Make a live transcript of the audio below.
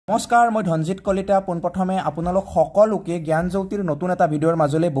নমস্কাৰ মই ধনজিত কলিতা পোনপ্ৰথমে আপোনালোক সকলোকে জ্ঞান জ্যোতিৰ নতুন এটা ভিডিঅ'ৰ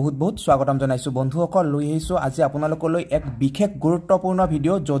মাজলৈ বহুত স্বাগতম জনাইছো বন্ধুসকল লৈ আহিছো আজি আপোনালোকলৈ এক বিশেষ গুৰুত্বপূৰ্ণ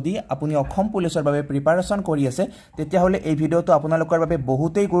ভিডিঅ' যদি আপুনি অসম পুলিচৰ বাবে প্ৰিপাৰেচন কৰি আছে তেতিয়া হলে এই ভিডিঅ'টো আপোনালোকৰ বাবে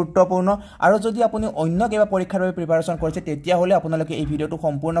বহুতেই গুৰুত্বপূৰ্ণ আৰু যদি আপুনি অন্য কিবা পৰীক্ষাৰ বাবে প্ৰিপাৰেচন কৰিছে তেতিয়া হলে আপোনালোকে এই ভিডিঅ'টো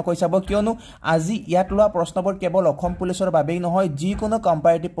সম্পূৰ্ণকৈ চাব কিয়নো আজি ইয়াত লোৱা প্ৰশ্নবোৰ কেৱল অসম পুলিচৰ বাবেই নহয় যিকোনো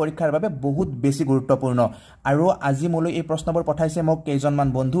কম্পাৰেটিভ পৰীক্ষাৰ বাবে বহুত বেছি গুৰুত্বপূৰ্ণ আৰু আজি মোলৈ এই প্ৰশ্নবোৰ পঠাইছে মোক কেইজনমান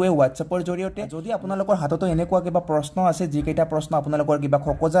বন্ধুৱে WhatsAppৰ জৰিয়তে যদি আপোনালোকৰ হাততো এনেকুৱা কিবা প্ৰশ্ন আছে যিকেইটা প্ৰশ্ন আপোনালোকৰ কিবা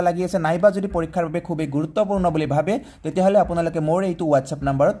খকজা লাগি আছে নাইবা যদি পৰীক্ষাৰ বাবে খুবেই গুৰুত্বপূৰ্ণ বুলি ভাবে তেতিয়াহলে আপোনালোকে মোৰ এইটো WhatsApp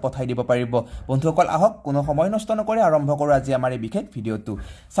নম্বৰত পঠাই দিব পাৰিব বন্ধুসকল আহক কোনো সময় নষ্ট নকৰি আৰম্ভ কৰো আজি আমাৰ এই বিশেষ ভিডিঅ'টো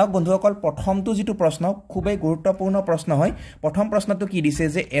চাওক বন্ধুসকল প্ৰথমটো যেটো প্ৰশ্ন খুবেই গুৰুত্বপূৰ্ণ প্ৰশ্ন হয় প্ৰথম প্ৰশ্নটো কি দিছে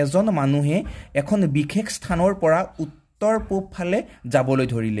যে এজন মানুহে এখন বিশেষ স্থানৰ পৰা উত্তৰ পূব ফালে যাবলৈ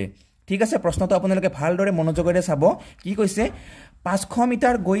ধৰিলে ঠিক আছে প্ৰশ্নটো আপোনালোকে ভালদৰে মনোযোগেৰে চাব কি কৈছে 500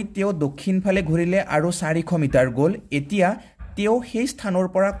 মিটাৰ গৈ তেও দক্ষিণ ফালে ঘূৰিলে আৰু 400 মিটাৰ গল এতিয়া তেও সেই স্থানৰ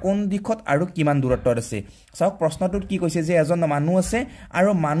পৰা কোন দিশত আৰু কিমান দূৰত্বত আছে চাওক প্ৰশ্নটোত কি কৈছে যে এজন মানুহ আছে আৰু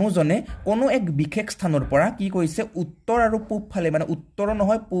মানুহজনে কোনো এক বিশেষ স্থানৰ পৰা কি কৈছে উত্তৰ আৰু পূব ফালে মানে উত্তৰ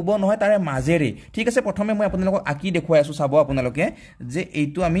নহয় পূব নহয় তাৰে মাজেৰে ঠিক আছে প্ৰথমে মই আপোনালোকক আকি দেখুৱাই আছো চাব আপোনালোকে যে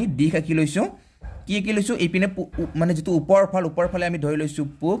এইটো আমি দিশ আকি লৈছো কি কি লৈছো এইপিনে মানে যেটো ওপৰ ফালে আমি ধৰি লৈছো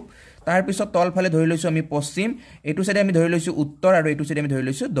পূব তাৰ পিছত তল ফালে ধৰি লৈছো আমি পশ্চিম এটো সাইডে আমি ধৰি লৈছো উত্তৰ আৰু এটো সাইডে আমি ধৰি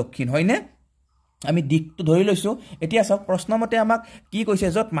লৈছো দক্ষিণ হয়নে আমি দিকটো ধৰি লৈছো এতিয়া সব প্ৰশ্নমতে আমাক কি কৈছে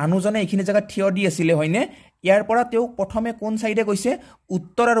যত মানুহজনে এইখিনি জায়গা থিয় দি আছিল হয়নে ইয়াৰ পৰা তেও প্ৰথমে কোন সাইডে গৈছে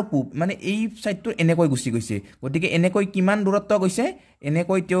উত্তৰ আৰু পূব মানে এই সাইডটো এনেকৈ গুছি গৈছে গতিকে এনেকৈ কিমান দূৰত্ব গৈছে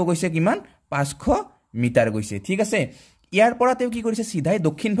এনেকৈ তেও গৈছে কিমান 500 মিটাৰ গৈছে ঠিক আছে ইয়াৰ পৰা তেও কি কৰিছে সিধাই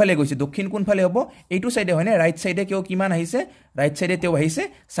দক্ষিণ ফালে গৈছে দক্ষিণ কোন ফালে হ'ব এইটো সাইডে হয়নে ৰাইট সাইডে কেও কিমান আহিছে ৰাইট সাইডে তেও আহিছে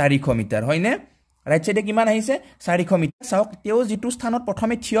 400 মিটাৰ হয়নে ৰাইট সাইডে কিমান আহিছে 400 মিটাৰ চাওক তেও যেটো স্থানত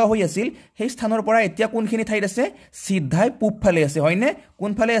প্ৰথমে থিয় হৈ আছিল সেই স্থানৰ পৰা এতিয়া কোনখিনি ঠাইত আছে সিধাই পূব ফালে আছে হয়নে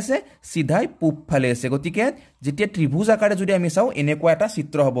কোন ফালে আছে সিধাই পূব ফালে আছে গতিকে যেতিয়া ত্ৰিভুজ আকাৰে যদি আমি চাও এনেকুৱা এটা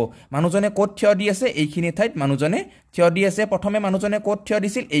চিত্ৰ হ'ব মানুহজনে কোত থিয় দি আছে এইখিনি ঠাইত মানুহজনে থিয় দি আছে প্ৰথমে মানুহজনে কোত থিয়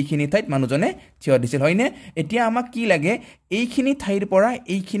দিছিল এইখিনি ঠাইত মানুহজনে থিয় দিছিল হয়নে এতিয়া আমাক কি লাগে এইখিনি ঠাইৰ পৰা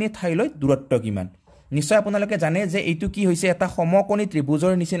এইখিনি ঠাইলৈ দূৰত্ব কিমান নিশ্চয় আপোনালোকে জানে যে এইটো কি হৈছে এটা সমকোণী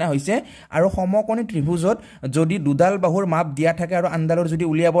ত্ৰিভুজৰ নিচিনা হৈছে আৰু সমকোণী ত্ৰিভুজত যদি দুডাল বাহুৰ মাপ দিয়া থাকে আৰু আন্দালৰ যদি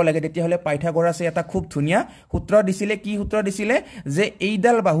উলিয়াব লাগে তেতিয়া হলে পাইথাগোৰাছে এটা খুব ধুনিয়া সূত্ৰ দিছিলে কি সূত্ৰ দিছিলে যে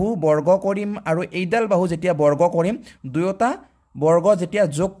এইডাল বাহু বৰ্গ কৰিম আৰু এইডাল বাহু যেতিয়া বৰ্গ কৰিম দুয়োটা বৰ্গ যেতিয়া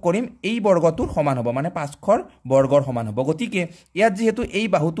যোগ কৰিম এই বৰ্গটোৰ সমান হ'ব মানে 500 বৰ্গৰ সমান হ'ব গতিকে ইয়াত যেহেতু এই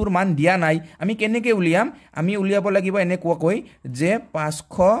বাহুটোৰ মান দিয়া নাই আমি কেনেকৈ উলিয়াম আমি উলিয়াব লাগিব এনেকৈ যে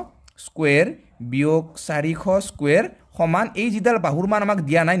 500 স্কয়াৰ বিয়োগ 400 স্কয়াৰ সমান এই যিডাল বাহুৰ মান আমাক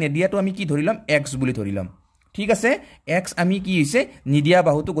দিয়া নাই নেদিয়াটো আমি কি ধৰিলাম x বুলি ধৰিলাম ঠিক আছে x আমি কি হৈছে নিদিয়া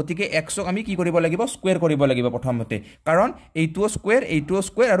বাহুটো গতিকে x ক আমি কি কৰিব লাগিব স্কয়াৰ কৰিব লাগিব প্ৰথমতে কাৰণ এইটো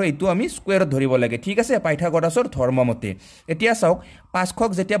স্কয়াৰ আৰু এইটো আমি স্কয়াৰত ধৰিব লাগে ঠিক আছে পাইথাগোৰাছৰ ধৰ্মমতে এতিয়া চাওক 500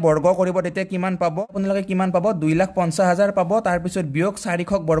 ক যেতিয়া বৰ্গ কৰিব তেতিয়া কিমান পাব আপোনালোকে কিমান পাব 2,50,000 পাব তাৰ পিছত বিয়োগ 400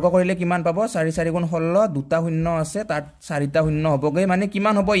 ক বৰ্গ কৰিলে কিমান পাব 4 4 গুণ 16 দুটা শূন্য আছে তাত চাৰিটা শূন্য হ'বগে মানে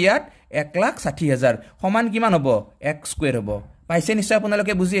কিমান হ'ব ইয়াত 1,60,000 সমান কিমান হ'ব x স্কয়াৰ হ'ব পাইছে নিশ্চয়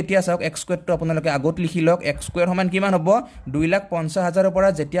আপোনালোকে বুজি এতিয়া চাওক x স্কয়াৰটো আপোনালোকে আগত লিখি লওক x স্কয়াৰ সমান কিমান হ'ব 2,50,000 ৰ পৰা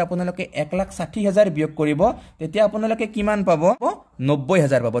যেতিয়া আপোনালোকে 1,60,000 বিয়োগ কৰিব তেতিয়া আপোনালোকে কিমান পাব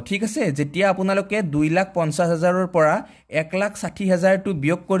 90,000 পাব ঠিক আছে যেতিয়া আপোনালোকে 2,50,000 ৰ পৰা 1,60,000 টো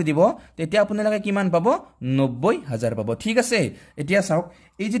বিয়োগ কৰি দিব তেতিয়া আপোনালোকে কিমান পাব 90,000 পাব ঠিক আছে এতিয়া চাওক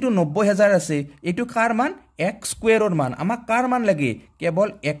এই যেটো 90,000 আছে এটো কাৰ মান x স্কয়াৰৰ মান আমাক কাৰ মান লাগে কেৱল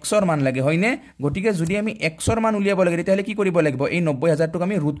x ৰ মান লাগে হয়নে গটিকে যদি আমি x ৰ মান উলিয়াব লাগে তেতিয়াহলে কি কৰিব লাগিব এই 90,000 টোক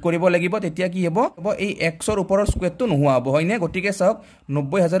আমি ৰুট কৰিব লাগিব তেতিয়া কি হ'ব এই x ৰ ওপৰৰ স্কয়াৰটো নোহোৱা হ'ব হয়নে গটিকে চাওক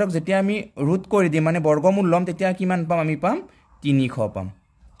 90,000 ক যেতিয়া আমি ৰুট কৰি দিম মানে বৰ্গমূল লম তেতিয়া কিমান পাম আমি পাম 300 পাম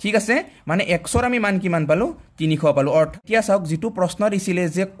ঠিক আছে মানে x ৰ আমি মান কিমান পালো 300 পালো অৰ্থাৎ এতিয়া চাওক যেটো প্ৰশ্ন দিছিলে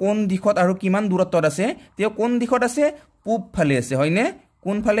যে কোন দিশত আৰু কিমান দূৰত্বত আছে তেও কোন দিশত আছে পূব ফালে আছে হয়নে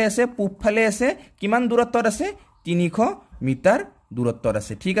কোন ফালে আছে পূব ফালে আছে কিমান দূৰত্বত আছে 300 মিটাৰ দূৰত্বত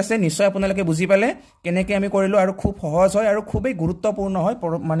আছে ঠিক আছে নিশ্চয় আপোনালোকে বুজি পালে কেনেকৈ আমি কৰিলো আৰু খুব সহজ হয় আৰু খুবেই গুৰুত্বপূৰ্ণ হয়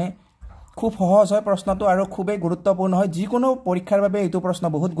মানে খুব সহজ হয় প্ৰশ্নটো আৰু খুবেই গুৰুত্বপূৰ্ণ হয় যিকোনো পৰীক্ষাৰ বাবে এইটো প্ৰশ্ন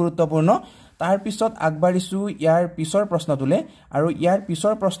বহুত গুৰুত্বপূৰ্ণ তাৰ পিছত আগবাঢ়িছো ইয়াৰ পিছৰ প্ৰশ্নটোলে আৰু ইয়াৰ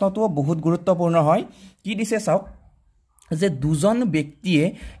পিছৰ প্ৰশ্নটো বহুত গুৰুত্বপূৰ্ণ হয় কি দিছে চাওক যে দুজন ব্যক্তিয়ে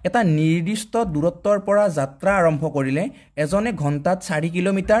এটা নিৰ্দিষ্ট দূৰত্বৰ পৰা যাত্ৰা আৰম্ভ কৰিলে এজনে ঘণ্টাত 4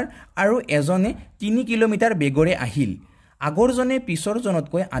 কিলোমিটাৰ আৰু এজনে 3 কিলোমিটাৰ বেগৰে আহিল আগৰজনে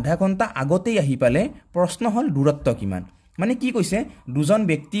পিছৰজনতকৈ আধা ঘণ্টা আগতেই আহি পালে প্ৰশ্ন হল দূৰত্ব কিমান মানে কি কৈছে দুজন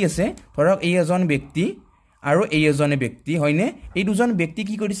ব্যক্তি আছে ধৰক এই এজন ব্যক্তি আৰু এই এজনে ব্যক্তি হয়নে এই দুজন ব্যক্তি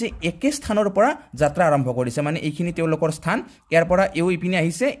কি কৰিছে একে স্থানৰ পৰা যাত্ৰা আৰম্ভ কৰিছে মানে এইখিনি তেওঁলোকৰ স্থান ইয়াৰ পৰা এও ইপিনে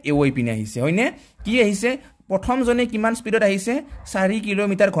আহিছে এও ইপিনে আহিছে হয়নে কি আহিছে প্ৰথমজনে কিমান স্পিডত আহিছে 4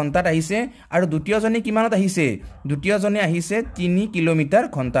 কিলোমিটাৰ ঘণ্টাত আহিছে আৰু দ্বিতীয়জনে কিমানত আহিছে দ্বিতীয়জনে আহিছে 3 কিলোমিটাৰ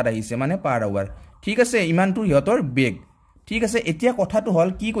ঘণ্টাত আহিছে মানে পাৰ আৱাৰ ঠিক আছে ইমানটো ইহতৰ বেগ ঠিক আছে এতিয়া কথাটো হল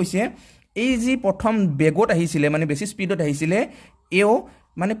কি কৈছে এই যি প্ৰথম বেগত আহিছিলে মানে বেছি স্পিডত আহিছিলে এও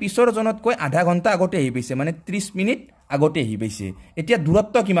মানে পিছৰ জনতকৈ আধা ঘণ্টা আগতে আহি পাইছে মানে 30 মিনিট আগতে আহি পাইছে এতিয়া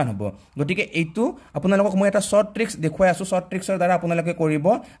দূৰত্ব কিমান হ'ব গতিকে এইটো আপোনালোকক মই এটা শৰ্ট ট্ৰিক্স দেখুৱাই আছো শৰ্ট ট্ৰিক্সৰ দ্বাৰা আপোনালোকে কৰিব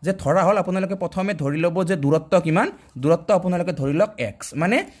যে ধৰা হল আপোনালোকে প্ৰথমে ধৰি ল'ব যে দূৰত্ব কিমান দূৰত্ব আপোনালোকে ধৰি লওক x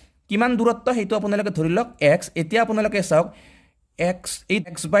মানে কিমান দূৰত্ব হেতু আপোনালোকে ধৰি লওক x এতিয়া আপোনালোকে চাওক x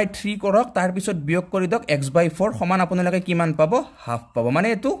 8x/3 কৰক তাৰ পিছত বিয়োগ কৰি দক x/4 সমান আপোনালোকে কিমান পাব হাফ পাব মানে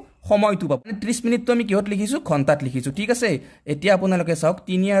এটো সময়টো পাব মানে 30 মিনিট আমি কিহত লিখিছো ঘণ্টাত লিখিছো ঠিক আছে এতিয়া আপোনালোকে চাওক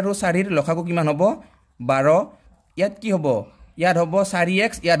 3 আৰু 4 ৰ লসাগু কিমান হ'ব 12 ইয়াত কি হ'ব ইয়াত হ'ব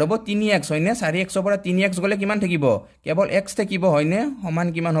 4x ইয়াত হ'ব 3x হয়নে 4x ৰ পৰা 3x গলে কিমান থাকিব কেৱল x থাকিব হয়নে সমান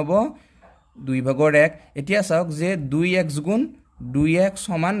কিমান হ'ব 2/1 এতিয়া চাওক যে 2x গুণ 2x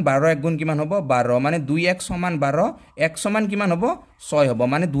সমান 12 গুণ কিমান হ'ব 12 মানে 2x সমান 12 x সমান কিমান হ'ব 6 হ'ব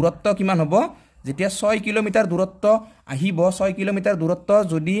মানে দূৰত্ব কিমান হ'ব যেতিয়া 6 কিলোমিটাৰ দূৰত্ব আহিব 6 কিলোমিটাৰ দূৰত্ব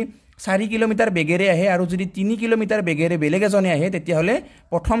যদি 4 কিলোমিটাৰ বেগেৰে আহে আৰু যদি 3 কিলোমিটাৰ বেগেৰে বেলেগ এজনে আহে তেতিয়া হলে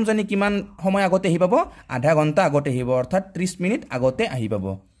প্ৰথমজনী কিমান সময় আগতে আহি পাব আধা ঘণ্টা আগতে আহিব অৰ্থাৎ 30 মিনিট আগতে আহি পাব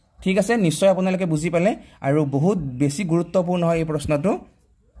ঠিক আছে নিশ্চয় আপোনালোকে বুজি পালে আৰু বহুত বেছি গুৰুত্বপূৰ্ণ হয় এই প্ৰশ্নটো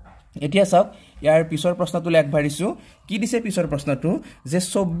এতিয়া চাওক ইয়াৰ পিছৰ প্ৰশ্নটোলৈ আগবাঢ়িছো কি দিছে পিছৰ প্ৰশ্নটো যে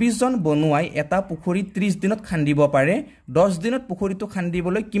 24 জন বনুৱাই এটা পুখুৰী 30 দিনত খান্দিব পাৰে 10 দিনত পুখুৰীটো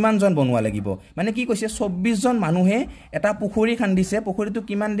খান্দিবলৈ কিমান জন বনুৱা লাগিব মানে কি কৈছে 24 জন মানুহে এটা পুখুৰী খান্দিছে পুখুৰীটো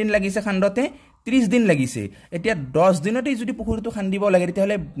কিমান দিন লাগিছে খান্দতে 30 দিন লাগিছে এতিয়া 10 দিনতেই যদি পুখুৰীটো খান্দিব লাগে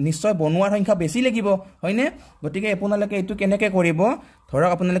তেতিয়াহলে নিশ্চয় বনুৱাৰ সংখ্যা বেছি লাগিব হয়নে গতিকে আপোনালোকে এটো কেনেকৈ কৰিব ধৰক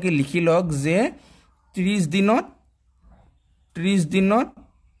আপোনালোকে লিখি লওক যে 30 দিনত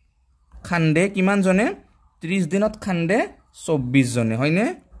খান্দে কিমান জনে 30 দিনত খান্দে 24 জনে হয়নে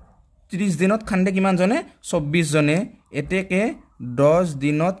 30 দিনত খান্দে কিমান জনে 24 জনে এতেকে 10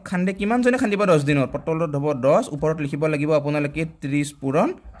 দিনত খান্দে কিমান জনে খান্দিব 10 দিনত পটলত হ'ব 10 ওপৰত লিখিব লাগিব আপোনালোকে 30 পূৰণ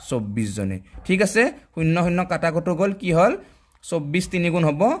 24 জনে ঠিক আছে 0 কাটাকটো গল কি হল 24 3 গুণ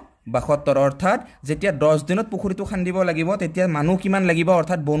হ'ব 72 অৰ্থাৎ যেতিয়া 10 দিনত পুখুৰীটো খান্দিব লাগিব তেতিয়া মানুহ কিমান লাগিব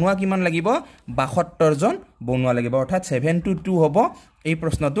অৰ্থাৎ বনুৱা কিমান লাগিব 72 জন বনুৱা লাগিব অৰ্থাৎ 7 to 2 হ'ব এই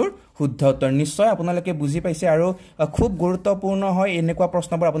প্ৰশ্নটোৰ শুদ্ধ উত্তৰ নিশ্চয় আপোনালোকে বুজি পাইছে আৰু খুব গুৰুত্বপূৰ্ণ হয় এনেকুৱা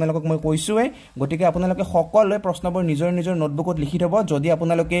প্ৰশ্নবোৰ আপোনালোকক মই কৈছোৱে গতিকে আপোনালোকে সকলোৱে প্ৰশ্নবোৰ নিজৰ নিজৰ নোটবুকত লিখি থব যদি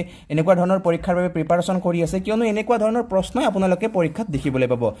আপোনালোকে এনেকুৱা ধৰণৰ পৰীক্ষাৰ বাবে প্ৰিপাৰেচন কৰি আছে কিয়নো এনেকুৱা ধৰণৰ প্ৰশ্নই আপোনালোকে পৰীক্ষাত দেখিবলৈ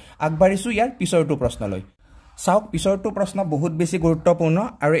পাব আগবাঢ়িছো ইয়াৰ পিছৰটো প্ৰশ্নলৈ চাওক পিছৰটো প্ৰশ্ন বহুত বেছি গুৰুত্বপূৰ্ণ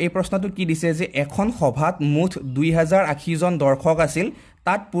আৰু এই প্ৰশ্নটো কি দিছে যে এখন সভাত মুঠ 2080 জন দৰ্শক আছিল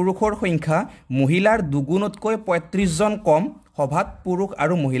তাত পুৰুষৰ সংখ্যা মহিলাৰ দুগুণতকৈ 35 জন কম সভাত পুৰুষ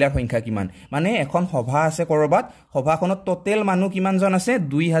আৰু মহিলাৰ সংখ্যা কিমান মানে এখন সভা আছে কৰবাত সভাখনত টোটেল মানুহ কিমান জন আছে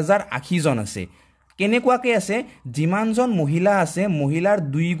 2080 জন আছে কেনেকুৱাকে আছে যিমানজন মহিলা আছে মহিলাৰ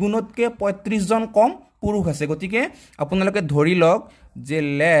 2 গুণতকৈ 35 জন কম পুৰুষ আছে গতিকে আপোনালোকে ধৰি লওক যে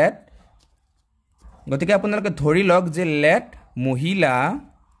লেট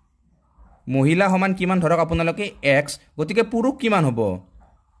মহিলা সমান কিমান ধৰক আপোনালোকে x গতিকে পুৰুষ কিমান হ'ব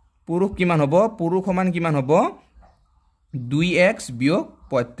পুৰুষ সমান কিমান হ'ব 2x বিয়োগ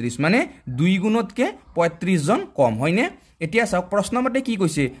 35 মানে 2 গুণতকৈ 35 জন কম হয়নে এতিয়া চাওক প্ৰশ্নমতে কি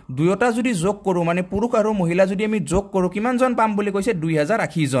কৈছে দুয়োটা যদি যোগ কৰো মানে পুৰুষ আৰু মহিলা যদি আমি যোগ কৰো কিমান জন পাম বুলি কৈছে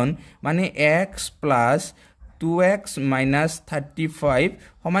 2080 জন মানে x + 2x - 35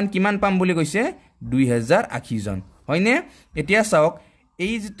 সমান কিমান পাম বুলি কৈছে 2080 জন হয়নে এতিয়া চাওক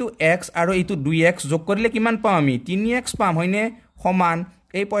এই যেটো x আৰু এইটো 2x যোগ কৰিলে কিমান পাম আমি 3x পাম হয়নে সমান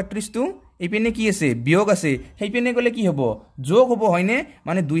এই 35 টো এইপিনে কি আছে বিয়োগ আছে সেইপিনে গলে কি হ'ব যোগ হ'ব হয়নে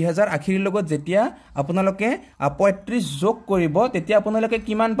মানে 2080 ৰ লগত যেতিয়া আপোনালোকে 35 যোগ কৰিব তেতিয়া আপোনালোকে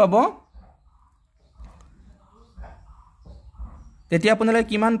কিমান পাব তেতিয়া আপোনালোকে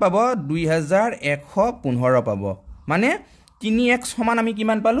কিমান পাব 2115 পাব মানে 3x সমান আমি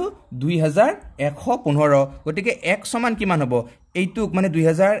কিমান পালো 2115 গতিকে x সমান কিমান হ'ব এইটুক মানে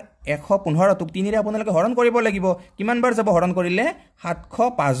 2115 টুক 3 ৰে আপোনালোকে হৰণ কৰিব লাগিব কিমান বাৰ যাব হৰণ কৰিলে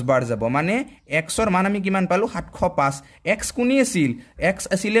 705 বাৰ যাব মানে x ৰ মান আমি কিমান পালো 705 x কোনি আছিল x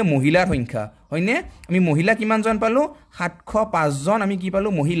আছিল মহিলাৰ সংখ্যা হয়নে আমি মহিলা কিমান জন পালো 705 জন আমি কি পালো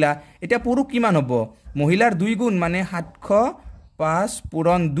মহিলা এটা পুৰুষ কিমান হ'ব মহিলাৰ 2 গুণ মানে 705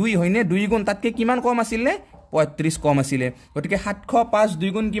 পূৰণ 2 হয়নে 2 গুণ তাতকে কিমান কম আছিল 35 কম আছিল গতিকে 705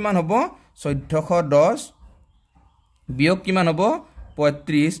 2 গুণ কিমান হ'ব 1410 বিয়োগ কিমান হ'ব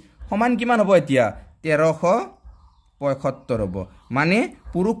 35 সমান কিমান হ'ব এতিয়া 1375 হ'ব মানে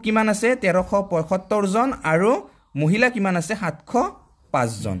পুৰুষ কিমান আছে 1375 জন আৰু মহিলা কিমান আছে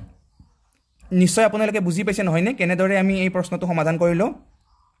 705 জন নিশ্চয় আপোনালোকে বুজি পাইছে নহয় নে কেনেদৰে আমি এই প্ৰশ্নটো সমাধান কৰিলো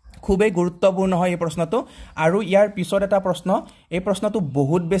খুবেই গুৰুত্বপূৰ্ণ হয় এই প্ৰশ্নটো আৰু ইয়াৰ পিছত এটা প্ৰশ্ন এই প্ৰশ্নটো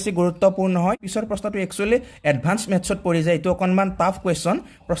বহুত বেছি গুৰুত্বপূৰ্ণ হয় পিছৰ প্ৰশ্নটো একচুয়ালি এডভান্স মেথছত পৰি যায় এটো অকনমান টাফ কোৱেশ্চন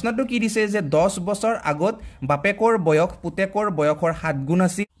প্ৰশ্নটো কি দিছে যে 10 বছৰ আগত বাপেকৰ বয়স পুতেকৰ বয়সৰ 7 গুণ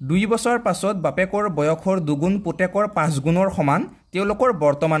আছিল 2 বছৰ পাছত বাপেকৰ বয়সৰ 2 গুণ পুতেকৰ 5 গুণৰ সমান তেওঁলোকৰ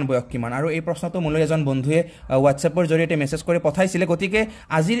বৰ্তমান বয়স কিমান আৰু এই প্ৰশ্নটো মোলৈ এজন বন্ধুৱে WhatsAppৰ জৰিয়তে মেছেজ কৰি পঠাইছিলে গতিকে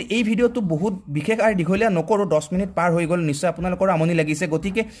আজিৰ এই ভিডিওটো বহুত বিশেষ আৰু দীঘলীয়া নকৰো 10 মিনিট পাৰ হৈ গল নিশ্চয় আপোনালোকৰ আমনি লাগিছে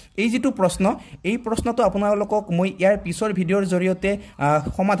গতিকে এই যেটো প্ৰশ্ন এই প্ৰশ্নটো আপোনালোকক মই ইয়াৰ পিছৰ ভিডিওৰ জৰিয়তে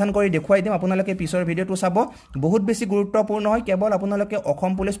সমাধান কৰি দেখুৱাই দিম আপোনালোকে পিছৰ ভিডিওটো চাব বহুত বেছি গুৰুত্বপূৰ্ণ হয় কেৱল আপোনালোকে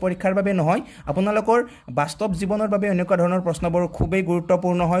অসম পুলিচ পৰীক্ষাৰ বাবে নহয় আপোনালোকৰ বাস্তৱ জীৱনৰ বাবে এনেকুৱা ধৰণৰ প্ৰশ্নবোৰ খুবেই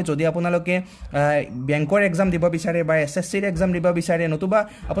গুৰুত্বপূৰ্ণ হয় যদি আপোনালোকে বেংকৰ এক্সাম দিব বিচাৰে বা এসএসসিৰ এক্সাম দিব বিচাৰে নতুবা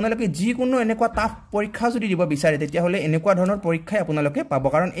আপোনালোকে যিকোনো এনেকুৱা টাফ পৰীক্ষা যদি দিব বিচাৰে তেতিয়া হলে এনেকুৱা ধৰণৰ পৰীক্ষাই আপোনালোকে পাব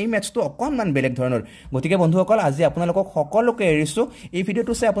কাৰণ এই মেথছটো অকনমান বেলেগ ধৰণৰ গতিকে বন্ধুসকল আজি আপোনালোকক সকলোকে এৰিছো এই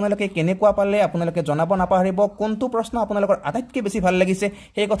ভিডিওটো চাই আপোনালোকে কেনেকুৱা পালে আপোনালোকে জনাব নাপাহৰিব কোনটো প্ৰশ্ন আপোনালোকৰ আটাইতকৈ বেছি ভাল লাগিছে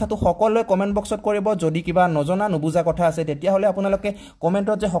সেই কথাটো সকলোৱে কমেন্ট বক্সত কৰিব যদি কিবা নজনা নুবুজা কথা আছে তেতিয়া হলে আপোনালোকে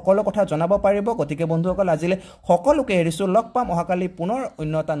কমেন্টত যে সকলো কথা জনাব পাৰিব গতিকে বন্ধুসকল আজিলে সকলোকে এৰিছো লগ পাম অহাকালি পুনৰ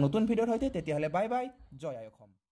অন্য এটা নতুন ভিডিওৰ সৈতে তেতিয়া হলে বাই বাই জয় আই অসম